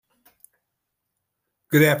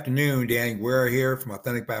Good afternoon, Dan Guerra here from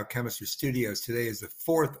Authentic Biochemistry Studios. Today is the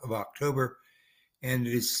 4th of October, and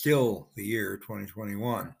it is still the year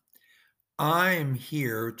 2021. I am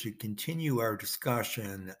here to continue our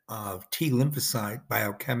discussion of T lymphocyte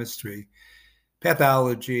biochemistry,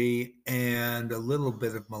 pathology, and a little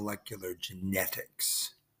bit of molecular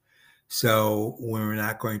genetics. So we're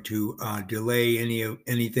not going to delay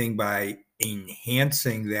anything by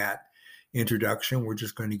enhancing that introduction. We're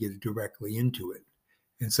just going to get directly into it.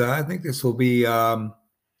 And so I think this will be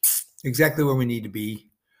exactly where we need to be.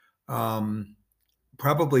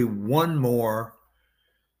 Probably one more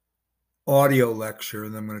audio lecture,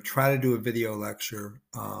 and I'm going to try to do a video lecture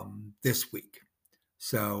this week.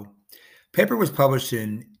 So paper was published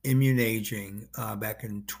in Immunaging back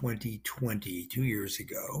in 2020, 2 years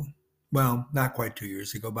ago. Well, not quite 2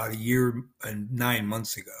 years ago, about a year and 9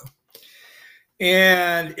 months ago.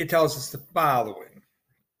 And it tells us the following.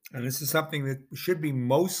 And this is something that should be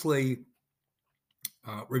mostly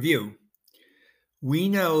review. We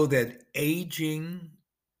know that aging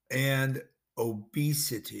and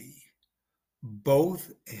obesity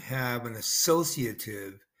both have an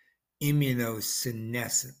associative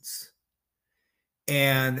immunosenescence.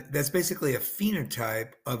 And that's basically a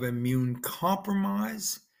phenotype of immune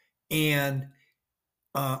compromise and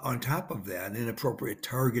on top of that, inappropriate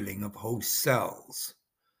targeting of host cells.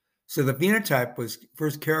 So the phenotype was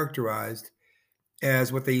first characterized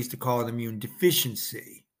as what they used to call an immune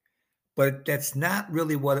deficiency. But that's not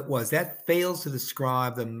really what it was. That fails to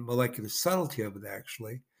describe the molecular subtlety of it,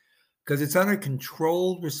 actually, because it's under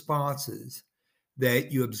controlled responses that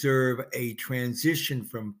you observe a transition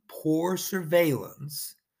from poor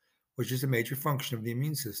surveillance, which is a major function of the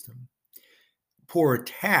immune system, poor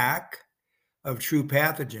attack of true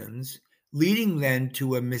pathogens, leading then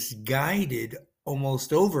to a misguided, almost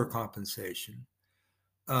overcompensation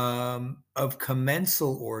of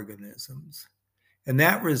commensal organisms. And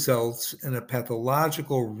that results in a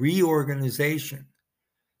pathological reorganization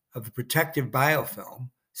of the protective biofilm,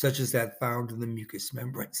 such as that found in the mucous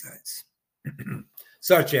membrane sites,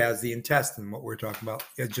 such as the intestine, what we're talking about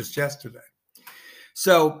just yesterday.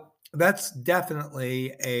 So that's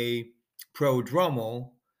definitely a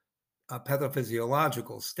prodromal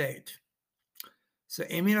pathophysiological state. So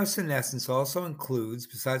immunosenescence also includes,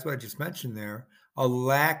 besides what I just mentioned there, a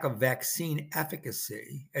lack of vaccine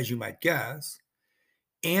efficacy, as you might guess,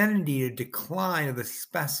 and indeed a decline of the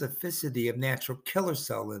specificity of natural killer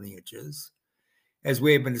cell lineages, as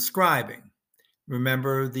we have been describing.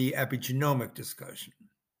 Remember the epigenomic discussion.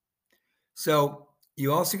 So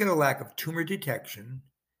you also get a lack of tumor detection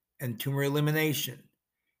and tumor elimination,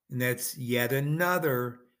 and that's yet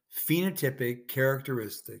another phenotypic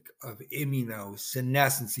characteristic of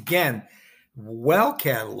immunosenescence. Again, well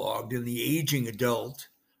cataloged in the aging adult,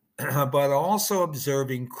 but also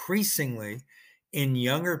observed increasingly in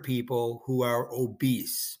younger people who are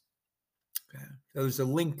obese. Okay. So there's a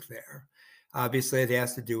link there. Obviously, it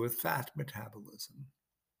has to do with fat metabolism.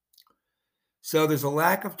 So there's a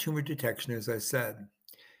lack of tumor detection, as I said,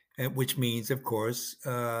 which means, of course,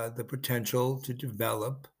 the potential to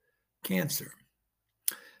develop cancer.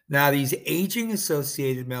 Now, these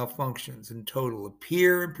aging-associated malfunctions in total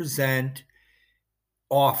appear and present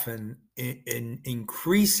often in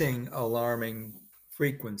increasing alarming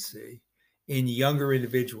frequency in younger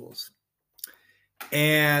individuals.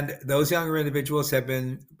 And those younger individuals have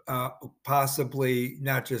been possibly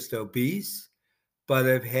not just obese, but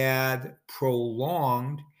have had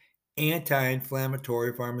prolonged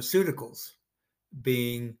anti-inflammatory pharmaceuticals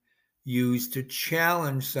being used to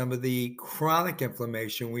challenge some of the chronic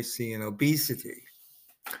inflammation we see in obesity.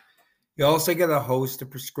 You also get a host of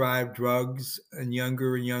prescribed drugs in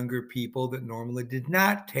younger and younger people that normally did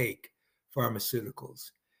not take pharmaceuticals.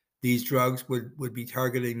 These drugs would be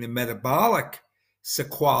targeting the metabolic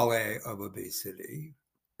sequelae of obesity,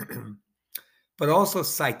 but also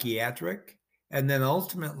psychiatric and then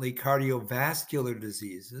ultimately cardiovascular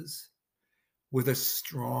diseases with a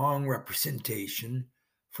strong representation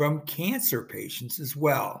from cancer patients as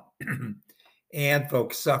well, and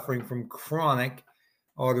folks suffering from chronic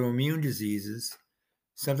autoimmune diseases,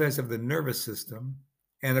 sometimes of the nervous system,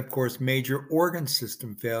 and of course, major organ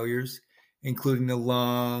system failures, including the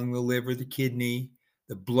lung, the liver, the kidney,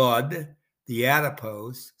 the blood, the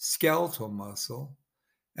adipose, skeletal muscle,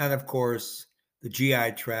 and of course, the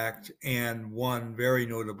GI tract, and one very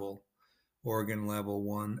notable organ level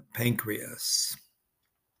one, pancreas.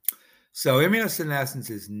 So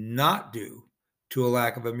immunosenescence is not due to a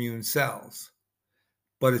lack of immune cells,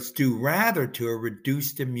 but it's due rather to a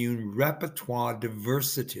reduced immune repertoire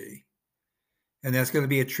diversity. And that's going to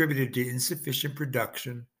be attributed to insufficient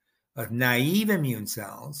production of naive immune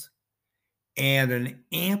cells and an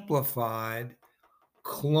amplified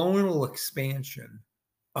clonal expansion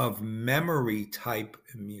of memory type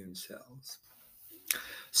immune cells.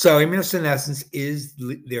 So immunosenescence is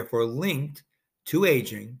therefore linked to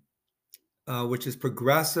aging, which is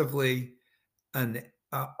progressively and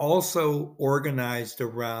also organized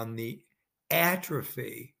around the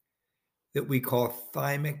atrophy that we call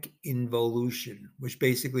thymic involution, which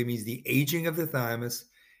basically means the aging of the thymus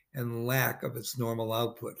and lack of its normal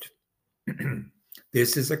output.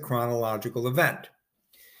 This is a chronological event.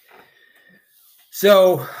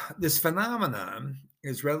 So this phenomenon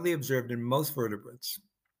is readily observed in most vertebrates,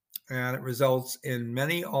 and it results in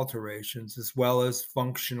many alterations as well as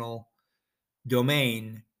functional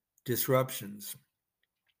domain disruptions.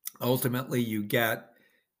 Ultimately, you get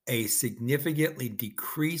a significantly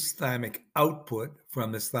decreased thymic output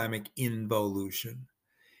from this thymic involution.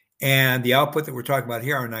 And the output that we're talking about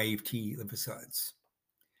here are naive T lymphocytes.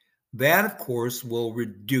 That, of course, will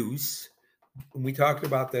reduce, and we talked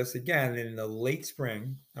about this again in the late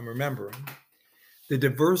spring, I'm remembering, the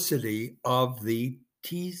diversity of the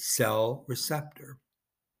T cell receptor.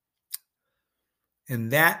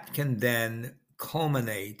 And that can then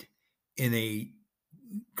culminate in a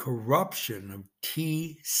corruption of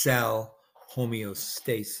T cell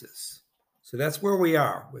homeostasis. So that's where we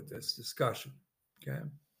are with this discussion. Okay.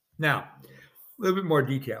 Now, a little bit more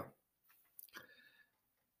detail.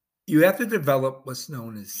 You have to develop what's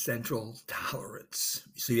known as central tolerance.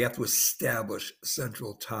 So you have to establish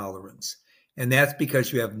central tolerance. And that's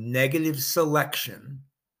because you have negative selection.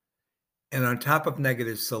 And on top of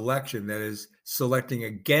negative selection, that is selecting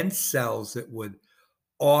against cells that would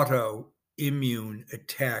autoimmune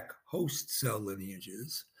attack host cell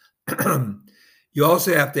lineages. You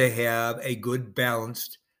also have to have a good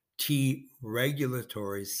balanced T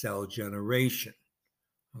regulatory cell generation.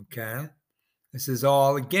 Okay. This is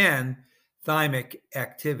all, again, thymic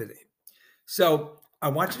activity. So I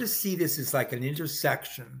want you to see this as like an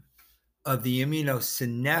intersection of the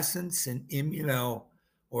immunosenescence and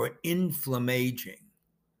or inflammaging,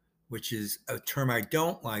 which is a term I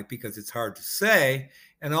don't like because it's hard to say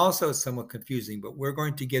and also somewhat confusing, but we're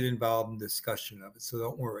going to get involved in discussion of it, so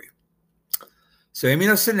don't worry. So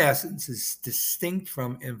immunosenescence is distinct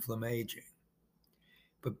from inflammaging,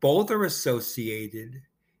 but both are associated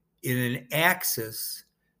in an axis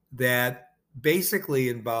that basically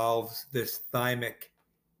involves this thymic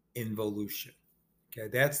involution. Okay,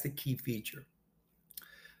 that's the key feature.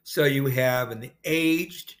 So you have an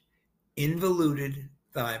aged, involuted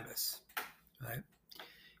thymus, right?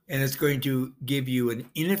 And it's going to give you an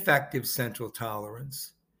ineffective central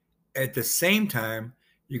tolerance. At the same time,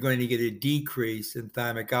 you're going to get a decrease in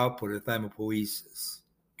thymic output or thymopoiesis.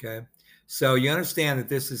 Okay, so you understand that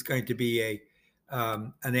this is going to be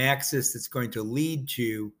an axis that's going to lead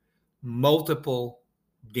to multiple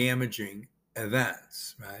damaging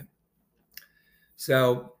events, right?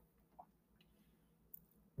 So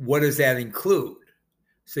what does that include?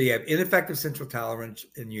 So you have ineffective central tolerance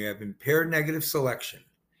and you have impaired negative selection,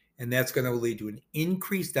 and that's going to lead to an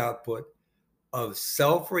increased output of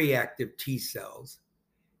self-reactive T cells,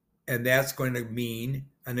 and that's going to mean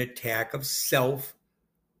an attack of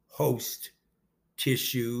self-host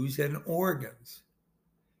tissues and organs.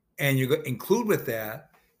 And you include with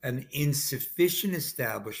that an insufficient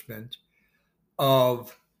establishment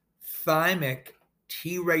of thymic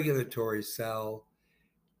T regulatory cell,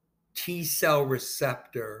 T cell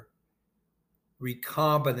receptor,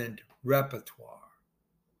 recombinant repertoire.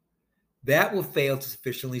 That will fail to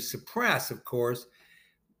sufficiently suppress, of course,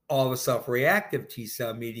 all the self-reactive T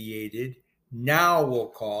cell mediated, now we'll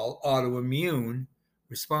call autoimmune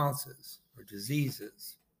responses or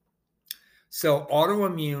diseases. So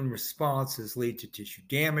autoimmune responses lead to tissue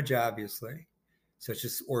damage, obviously, such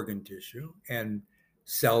as organ tissue and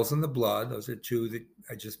cells in the blood. Those are two that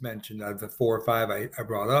I just mentioned out of the 4 or 5 I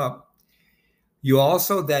brought up. You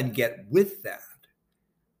also then get with that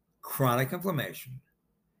chronic inflammation.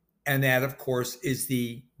 And that, of course, is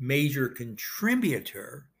the major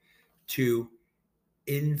contributor to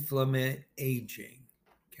inflammaging,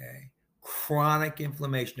 okay? Chronic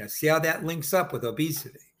inflammation. Now, see how that links up with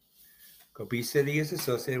obesity. Obesity is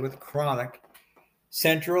associated with chronic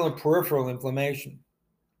central and peripheral inflammation.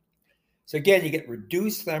 So again, you get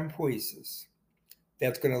reduced thymopoiesis.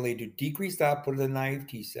 That's going to lead to decreased output of the naive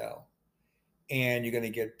T cell. And you're going to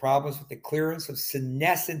get problems with the clearance of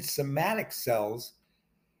senescent somatic cells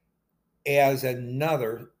as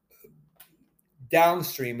another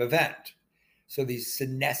downstream event. So these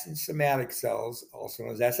senescent somatic cells, also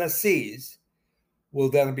known as SSCs, will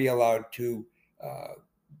then be allowed to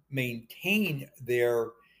maintain their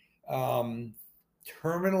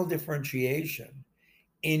terminal differentiation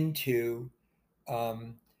into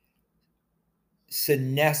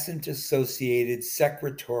senescent-associated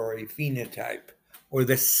secretory phenotype, or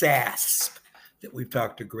the SASP that we've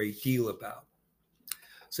talked a great deal about.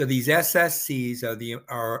 So these SSCs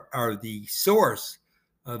are the source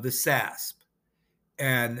of the SASP.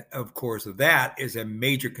 And of course, that is a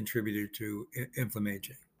major contributor to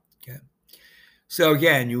inflammation. Okay. So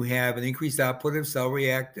again, you have an increased output of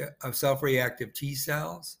self-reactive T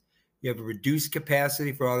cells. You have a reduced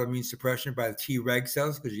capacity for autoimmune suppression by the Treg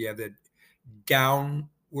cells because you have that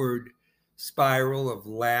downward spiral of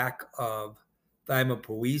lack of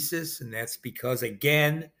thymopoiesis, and that's because,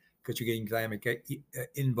 again, because you're getting thymic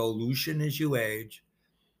involution as you age.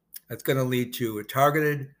 That's going to lead to a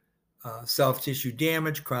targeted self-tissue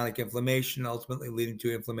damage, chronic inflammation, ultimately leading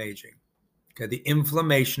to inflammation. Okay, the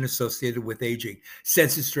inflammation associated with aging,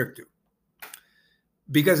 sensu stricto.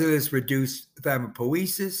 Because of this reduced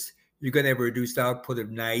thymopoiesis, you're going to have a reduced output of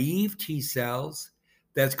naive T cells.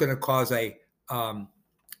 That's going to cause a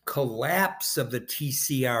collapse of the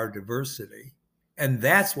TCR diversity. And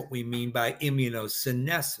that's what we mean by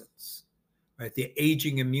immunosenescence, right? The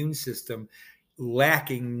aging immune system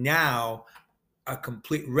lacking now a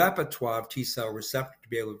complete repertoire of T cell receptor to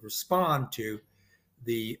be able to respond to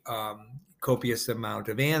the copious amount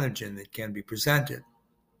of antigen that can be presented.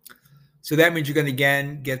 So that means you're going to,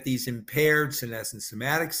 again, get these impaired senescent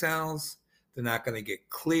somatic cells. They're not going to get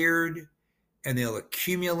cleared, and they'll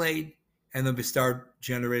accumulate, and they'll start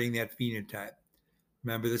generating that phenotype.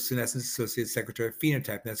 Remember the senescence-associated secretory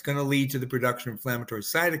phenotype. That's going to lead to the production of inflammatory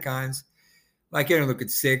cytokines like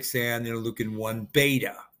interleukin-6 and interleukin-1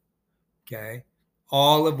 beta, okay?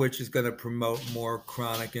 All of which is going to promote more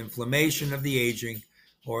chronic inflammation of the aging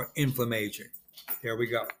or inflammaging. There we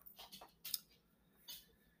go.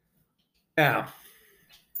 Now,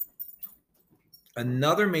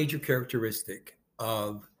 another major characteristic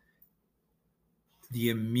of the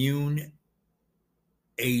immune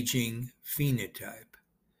aging phenotype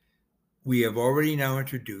we have already now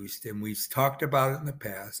introduced, and we've talked about it in the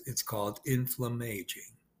past. It's called inflammaging.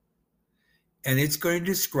 And it's going to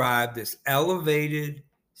describe this elevated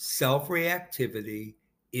self-reactivity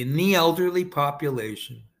in the elderly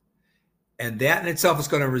population. And that in itself is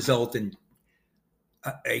going to result in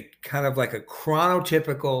a kind of like a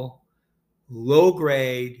chronotypical,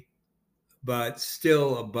 low-grade, but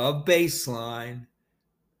still above baseline,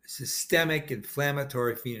 systemic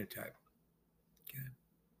inflammatory phenotype. Okay.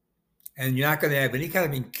 And you're not going to have any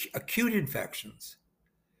kind of acute infections.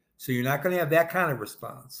 So you're not going to have that kind of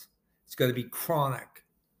response. It's going to be chronic.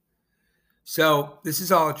 So this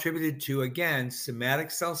is all attributed to, again, somatic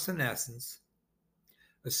cell senescence,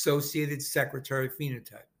 associated secretory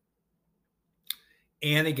phenotype.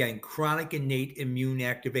 And again, chronic innate immune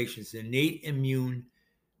activations, innate immune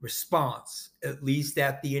response, at least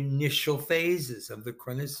at the initial phases of the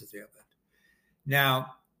chronicity of it.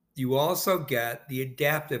 Now, you also get the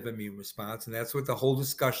adaptive immune response, and that's what the whole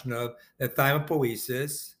discussion of the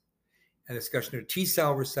thymopoiesis and discussion of T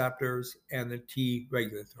cell receptors and the T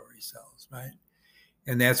regulatory cells, right?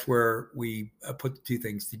 And that's where we put the two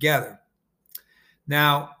things together.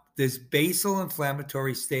 Now, this basal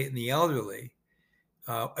inflammatory state in the elderly,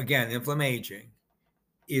 again, inflammaging,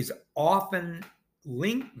 is often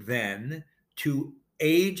linked then to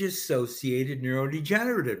age-associated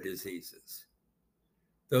neurodegenerative diseases.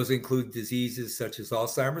 Those include diseases such as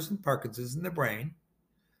Alzheimer's and Parkinson's in the brain,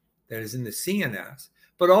 that is in the CNS,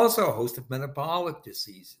 but also a host of metabolic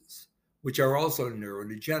diseases, which are also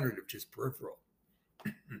neurodegenerative, just peripheral.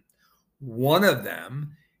 One of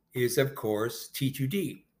them is, of course,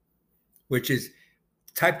 T2D, which is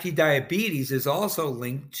type 2 diabetes is also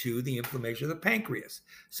linked to the inflammation of the pancreas.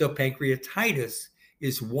 So pancreatitis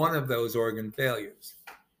is one of those organ failures.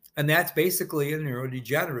 And that's basically a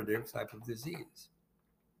neurodegenerative type of disease.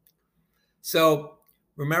 So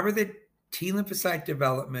remember that T lymphocyte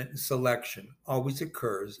development and selection always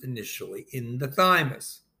occurs initially in the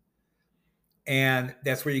thymus. And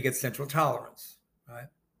that's where you get central tolerance, right?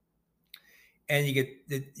 And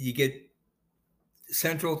you get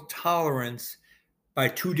central tolerance by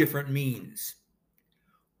two different means.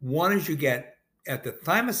 One is you get, at the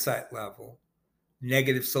thymocyte level,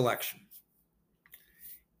 negative selection.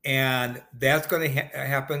 And that's going to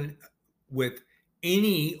happen with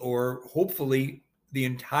any, or hopefully the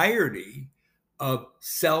entirety, of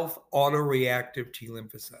self-autoreactive T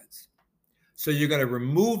lymphocytes. So you're going to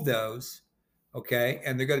remove those, okay,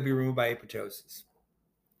 and they're going to be removed by apoptosis.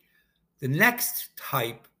 The next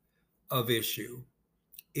type of issue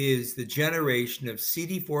is the generation of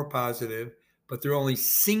CD4 positive, but they're only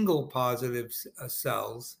single positive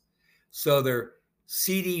cells So they're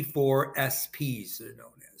CD4 SPs, they're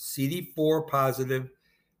known as. CD4 positive,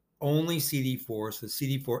 only CD4, so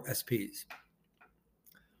CD4 SPs.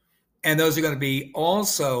 And those are going to be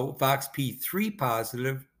also FOXP3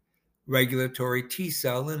 positive regulatory T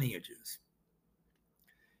cell lineages.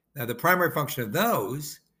 Now, the primary function of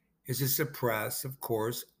those is to suppress, of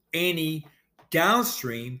course, any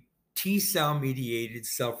downstream T cell mediated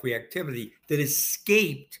self reactivity that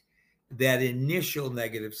escaped that initial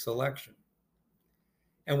negative selection.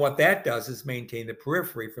 And what that does is maintain the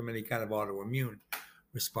periphery from any kind of autoimmune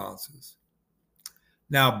responses.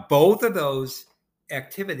 Now, both of those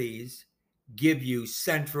activities give you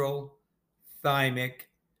central thymic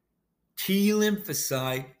T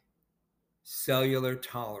lymphocyte cellular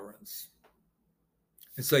tolerance.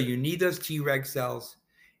 And so you need those Treg cells,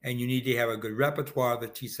 and you need to have a good repertoire of the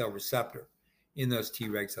T cell receptor in those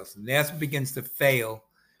Treg cells. And that's what begins to fail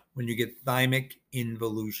when you get thymic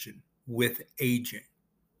involution with aging.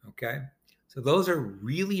 Okay? So those are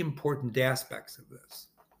really important aspects of this.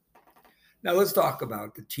 Now let's talk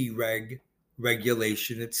about the Treg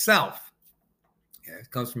regulation itself. Yeah,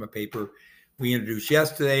 it comes from a paper we introduced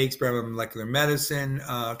yesterday, Experimental Molecular Medicine,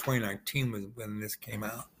 2019 was when this came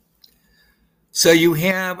out. So you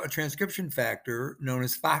have a transcription factor known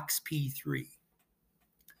as FOXP3.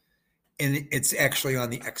 And it's actually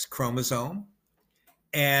on the X chromosome.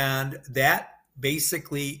 And that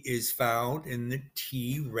basically is found in the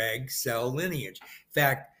Treg cell lineage. In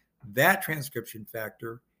fact, that transcription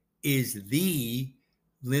factor is the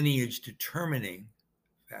lineage determining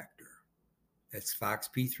factor. That's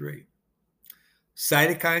FOXP3.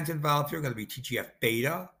 Cytokines involved here are going to be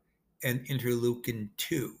TGF-beta and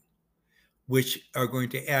interleukin-2, which are going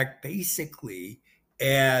to act basically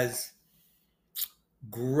as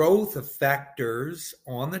growth effectors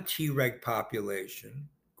on the Treg population,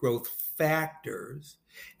 growth factors,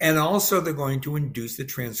 and also they're going to induce the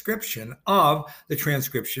transcription of the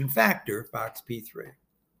transcription factor, FOXP3.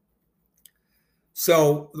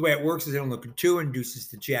 So the way it works is interleukin-2 induces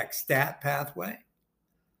the JAK-STAT pathway,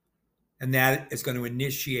 and that is going to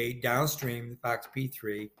initiate downstream the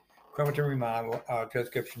FOXP3 chromatin remodel,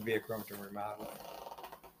 transcription via chromatin remodeling.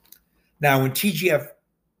 Now, when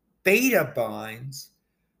TGF-beta binds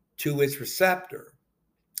to its receptor,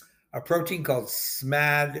 a protein called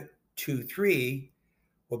SMAD2/3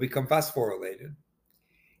 will become phosphorylated,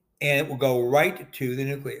 and it will go right to the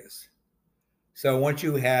nucleus. So once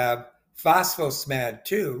you have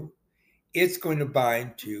phosphosmad2, it's going to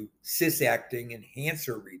bind to cis-acting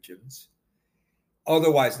enhancer regions,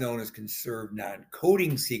 otherwise known as conserved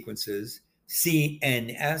non-coding sequences,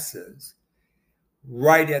 CNSs,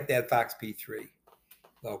 right at that FOXP3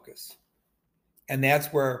 locus. And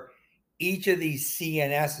that's where each of these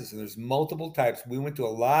CNSs, and there's multiple types, we went to a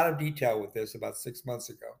lot of detail with this about 6 months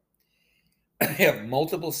ago, have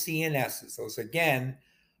multiple CNSs. Those, again,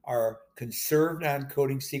 are conserved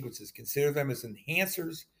non-coding sequences. Consider them as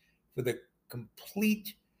enhancers for the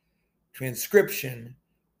complete transcription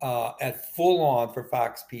at full on for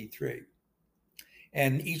FOXP3.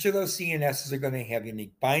 And each of those CNSs are going to have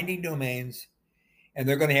unique binding domains, and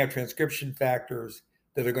they're going to have transcription factors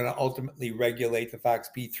that are going to ultimately regulate the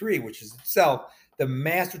FOXP3, which is itself the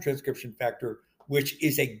master transcription factor, which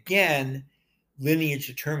is, again, lineage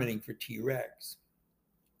determining for Tregs.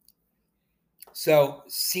 So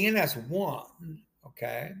CNS1,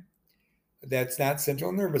 okay, that's not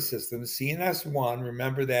central nervous system. CNS1,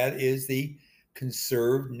 remember, that is the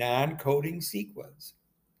conserved non-coding sequence,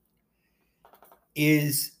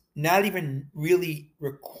 is not even really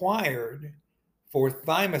required for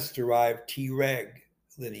thymus-derived Treg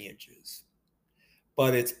lineages,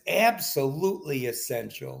 but it's absolutely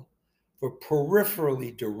essential for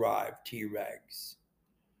peripherally derived Tregs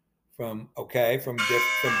from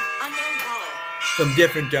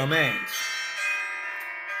different domains.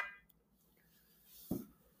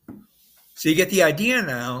 So you get the idea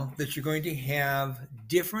now that you're going to have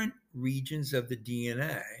different regions of the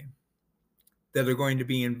DNA that are going to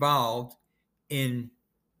be involved in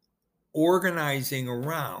organizing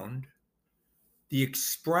around the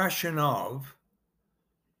expression of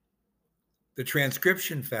the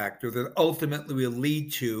transcription factor that ultimately will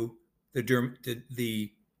lead to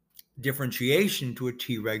the differentiation to a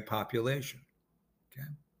Treg population. Okay.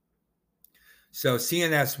 So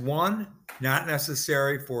CNS1, not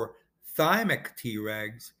necessary for thymic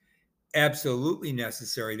Tregs, absolutely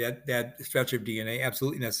necessary. That stretch of DNA,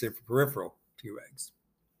 absolutely necessary for peripheral Tregs.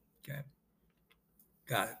 Okay.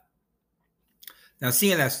 Got it. Now,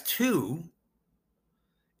 CNS2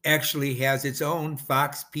 actually has its own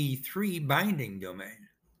FOXP3 binding domain.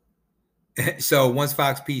 So once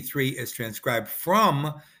FOXP3 is transcribed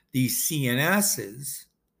from these CNSs,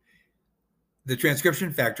 the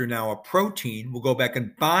transcription factor, now a protein, will go back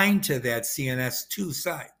and bind to that CNS2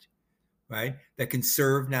 site, right? That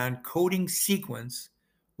conserved non-coding sequence,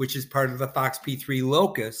 which is part of the FOXP3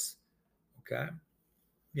 locus, okay?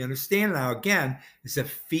 You understand now, again, it's a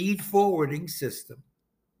feed-forwarding system.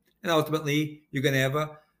 And ultimately, you're going to have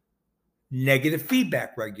a negative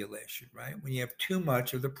feedback regulation, right? When you have too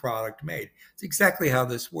much of the product made. It's exactly how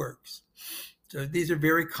this works. So these are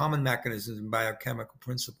very common mechanisms in biochemical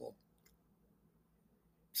principle.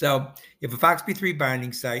 So you have a FOXP3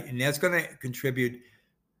 binding site, and that's going to contribute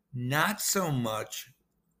not so much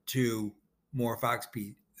to more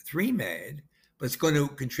FOXP3 made, but it's going to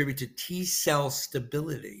contribute to T cell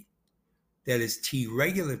stability. That is T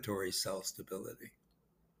regulatory cell stability.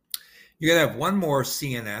 You're going to have one more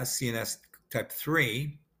CNS type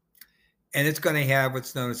 3, and it's going to have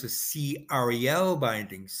what's known as a CREL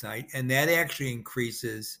binding site, and that actually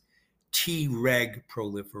increases Treg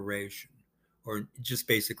proliferation, or just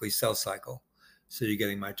basically cell cycle. So you're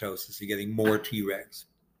getting mitosis, you're getting more Tregs.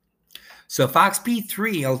 So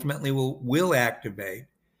FOXP3 ultimately will activate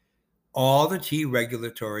all the T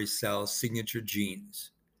regulatory cell signature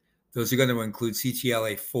genes. Those are going to include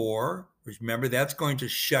CTLA4, which remember that's going to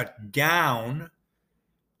shut down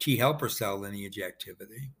T helper cell lineage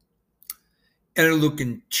activity.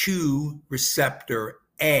 Interleukin 2 receptor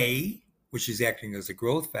A, which is acting as a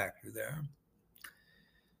growth factor there.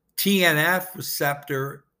 TNF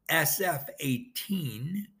receptor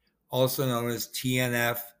SF18, also known as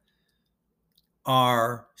TNF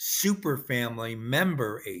R superfamily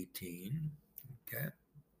member 18. Okay.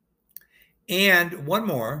 And one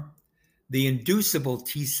more, the inducible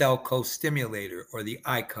T cell co-stimulator, or the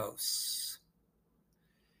ICOS.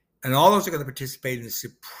 And all those are going to participate in the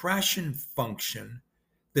suppression function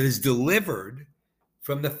that is delivered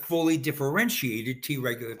from the fully differentiated T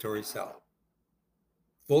regulatory cell.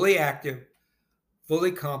 Fully active,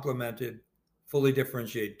 fully complemented, fully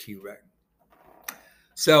differentiated Treg.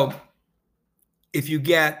 So if you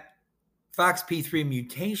get FOXP3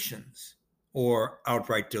 mutations or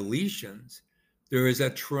outright deletions, there is a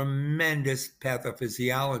tremendous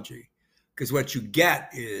pathophysiology, because what you get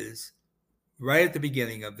is, right at the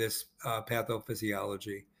beginning of this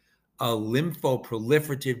pathophysiology, a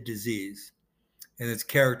lymphoproliferative disease, and it's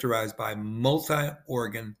characterized by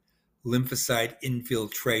multi-organ lymphocyte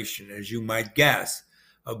infiltration, as you might guess,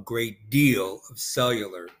 a great deal of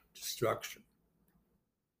cellular destruction.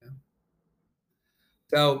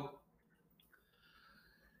 So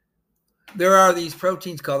there are these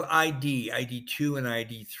proteins called ID2 and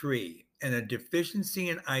ID3, and a deficiency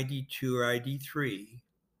in ID2 or ID3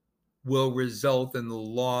 will result in the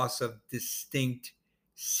loss of distinct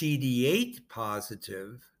CD8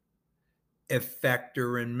 positive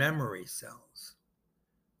effector and memory cells.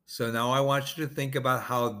 So now I want you to think about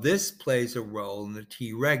how this plays a role in the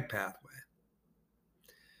Treg pathway.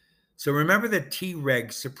 So remember that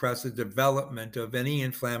Tregs suppress the development of any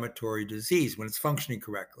inflammatory disease when it's functioning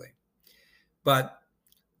correctly. But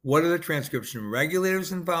what are the transcription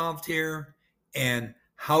regulators involved here, and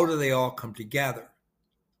how do they all come together?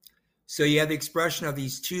 So you have the expression of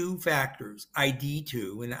these two factors,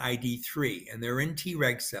 ID2 and ID3, and they're in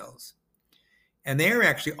Treg cells. And they are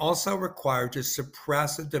actually also required to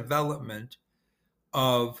suppress the development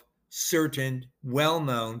of certain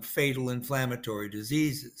well-known fatal inflammatory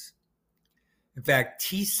diseases. In fact,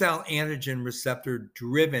 T cell antigen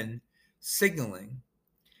receptor-driven signaling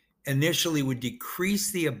initially would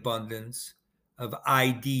decrease the abundance of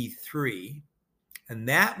ID3, and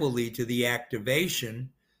that will lead to the activation,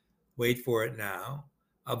 wait for it now,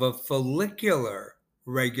 of a follicular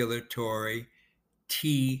regulatory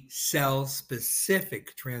T cell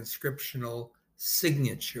specific transcriptional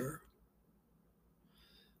signature.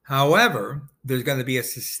 However, there's going to be a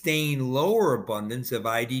sustained lower abundance of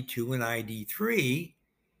ID2 and ID3,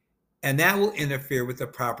 and that will interfere with the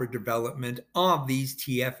proper development of these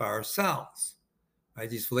TFR cells, right?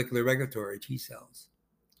 These follicular regulatory T cells.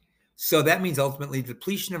 So that means ultimately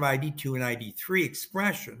depletion of ID2 and ID3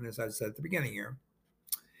 expression, as I said at the beginning here,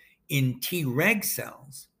 in Treg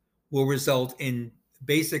cells will result in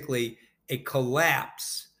basically a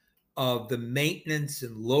collapse of the maintenance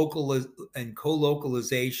and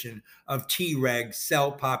co-localization of Treg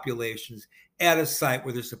cell populations at a site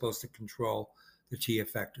where they're supposed to control the T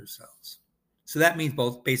effector cells. So that means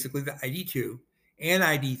both basically the ID2 and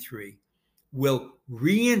ID3 will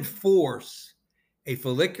reinforce a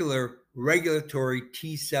follicular regulatory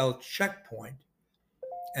T cell checkpoint,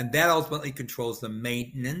 and that ultimately controls the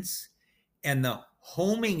maintenance and the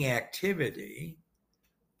homing activity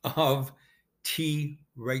of T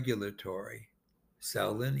regulatory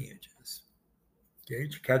cell lineages. Okay,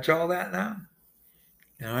 did you catch all that now?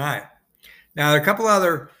 All right. Now, there are a couple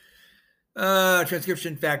other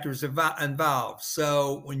transcription factors involved.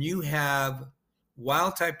 So when you have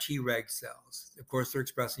wild-type Treg cells, of course, they're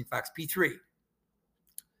expressing FOXP3.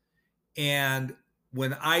 And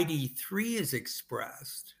when ID3 is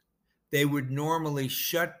expressed, they would normally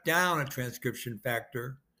shut down a transcription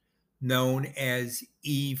factor known as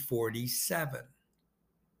E47.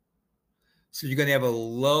 So you're going to have a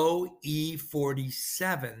low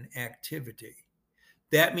E47 activity.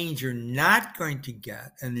 That means you're not going to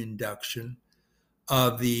get an induction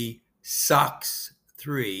of the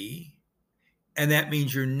SOX3, and that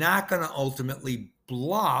means you're not going to ultimately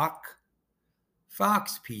block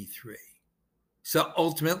FOXP3. So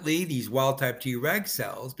ultimately, these wild-type Treg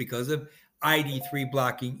cells, because of ID3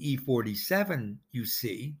 blocking E47, you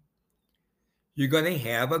see, you're going to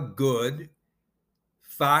have a good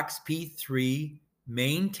FOXP3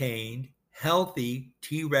 maintained, healthy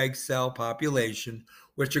Treg cell population,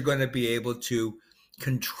 which are going to be able to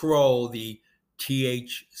control the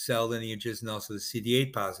Th cell lineages and also the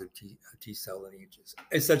CD8 positive T cell lineages,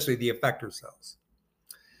 essentially the effector cells.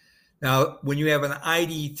 Now, when you have an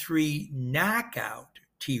ID3 knockout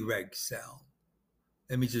Treg cell,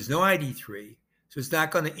 that means there's no ID3, so it's not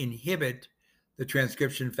going to inhibit the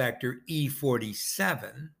transcription factor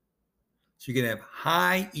E47. So you're going to have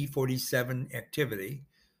high E47 activity,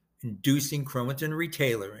 inducing chromatin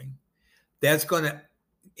retailoring. That's going to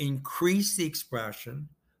increase the expression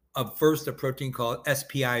of first a protein called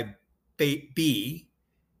SPIB,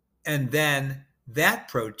 and then that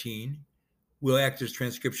protein will act as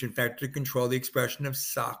transcription factor to control the expression of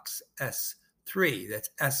SOX-S3. That's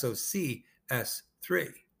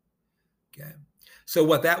SOC-S3. Okay. So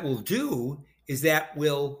what that will do is that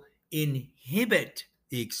will inhibit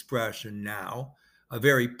the expression now, a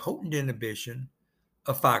very potent inhibition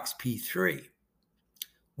of FOXP3.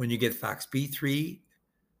 When you get FOXP3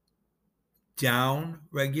 down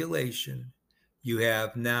regulation, you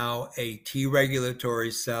have now a T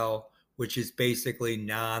regulatory cell, which is basically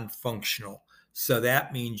non-functional. So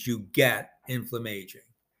that means you get inflammation.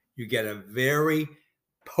 You get a very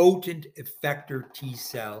potent effector T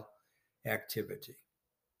cell activity.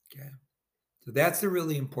 Okay. So that's a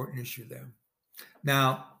really important issue there.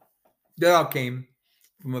 Now, that all came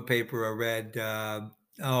from a paper I read 4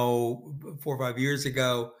 or 5 years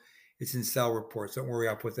ago. It's in Cell Reports. Don't worry,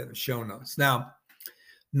 I'll put that in the show notes. Now,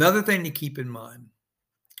 another thing to keep in mind,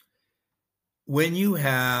 when you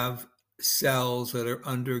have cells that are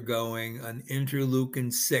undergoing an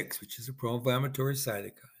interleukin-6, which is a pro-inflammatory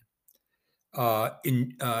cytokine,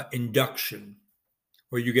 induction,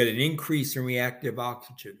 where you get an increase in reactive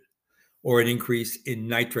oxygen or an increase in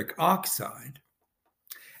nitric oxide,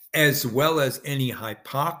 as well as any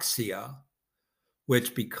hypoxia,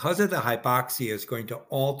 which because of the hypoxia is going to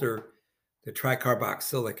alter the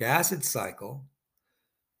tricarboxylic acid cycle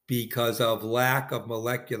because of lack of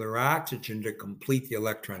molecular oxygen to complete the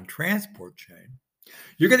electron transport chain,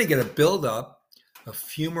 you're going to get a buildup of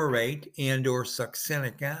fumarate and or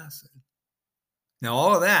succinic acid. Now,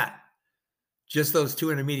 all of that, just those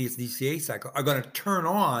two intermediates in the ECA cycle, are going to turn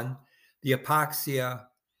on the hypoxia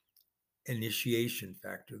initiation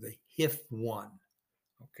factor, the HIF1,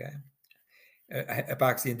 okay?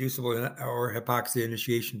 Hypoxia-inducible or hypoxia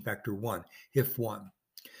initiation factor 1, HIF1.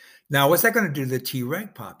 Now, what's that going to do to the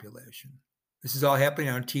Treg population? This is all happening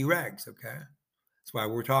on Tregs, okay? That's why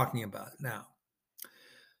we're talking about it now.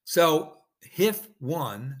 So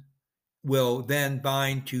HIF1 will then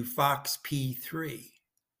bind to FOXP3.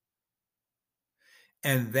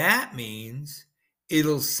 And that means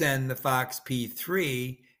it'll send the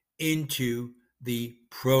FOXP3 into the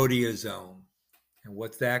proteasome. And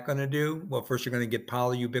what's that going to do? Well, first you're going to get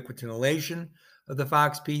polyubiquitinylation of the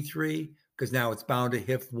FOXP3 because now it's bound to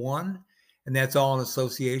HIF1. And that's all in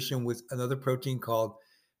association with another protein called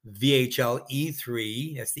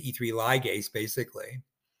VHL-E3. That's the E3 ligase, basically.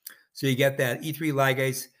 So you get that E3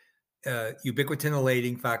 ligase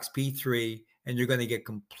ubiquitinating FOXP3, and you're going to get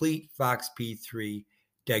complete FOXP3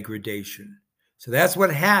 degradation. So that's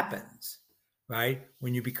what happens, right,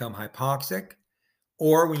 when you become hypoxic,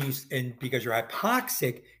 or when you, and because you're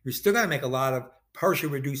hypoxic, you're still going to make a lot of partially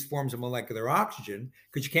reduced forms of molecular oxygen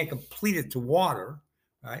because you can't complete it to water,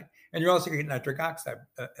 right? And you're also going to get nitric oxide,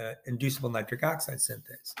 inducible nitric oxide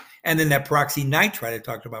synthase. And then that peroxynitrite I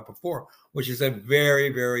talked about before, which is a very,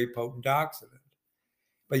 very potent oxidant.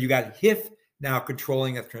 But you got HIF now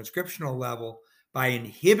controlling at the transcriptional level by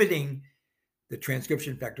inhibiting the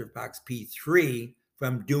transcription factor FOXP3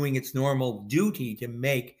 from doing its normal duty to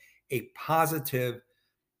make a positive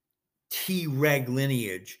Treg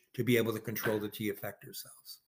lineage to be able to control the T effector cells.